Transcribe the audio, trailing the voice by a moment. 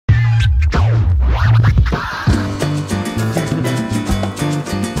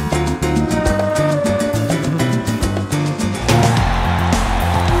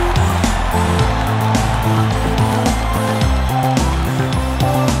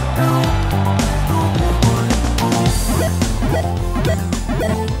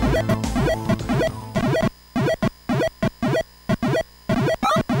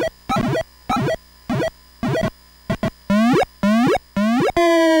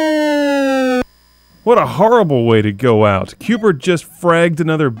What a horrible way to go out. Qbert just fragged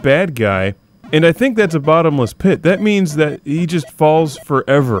another bad guy, and I think that's a bottomless pit. That means that he just falls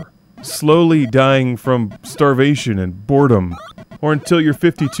forever, slowly dying from starvation and boredom, or until your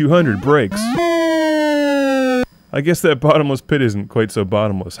 5200 breaks. I guess that bottomless pit isn't quite so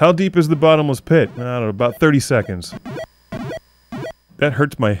bottomless. How deep is the bottomless pit? I don't know, about 30 seconds. That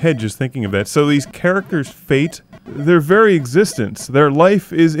hurts my head just thinking of that. So these characters' fate, their very existence, their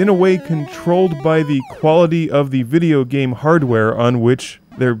life is in a way controlled by the quality of the video game hardware on which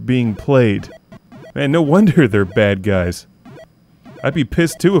they're being played. Man, no wonder they're bad guys. I'd be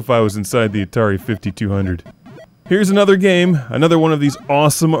pissed too if I was inside the Atari 5200. Here's another game, another one of these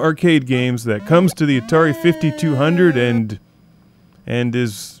awesome arcade games that comes to the Atari 5200 and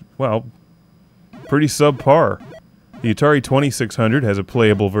is, well, pretty subpar. The Atari 2600 has a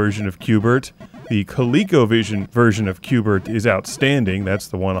playable version of Qbert. The ColecoVision version of Qbert is outstanding. That's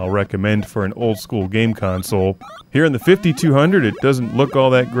the one I'll recommend for an old-school game console. Here in the 5200, it doesn't look all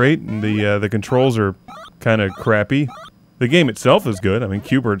that great, and the controls are kind of crappy. The game itself is good. I mean,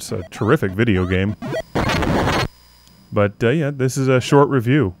 Qbert's a terrific video game. But, yeah, this is a short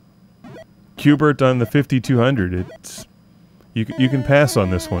review. Qbert on the 5200, you can pass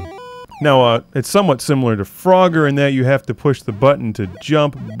on this one. Now, it's somewhat similar to Frogger in that you have to push the button to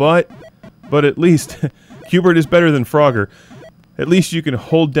jump, but at least Qbert is better than Frogger. At least you can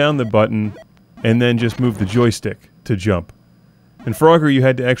hold down the button and then just move the joystick to jump. In Frogger, you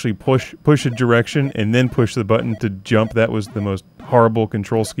had to actually push a direction and then push the button to jump. That was the most horrible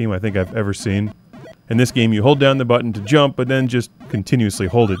control scheme I think I've ever seen. In this game, you hold down the button to jump, but then just continuously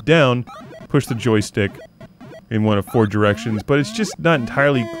hold it down, push the joystick in one of 4 directions, but it's just not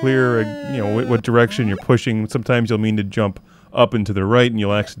entirely clear, you know, what direction you're pushing. Sometimes you'll mean to jump up and to the right, and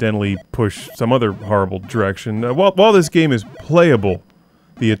you'll accidentally push some other horrible direction. While this game is playable,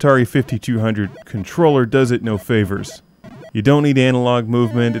 the Atari 5200 controller does it no favors. You don't need analog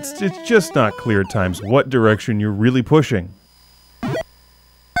movement. It's just not clear at times what direction you're really pushing.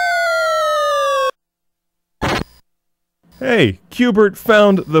 Hey, Qbert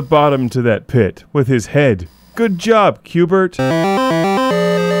found the bottom to that pit with his head. Good job, Qbert.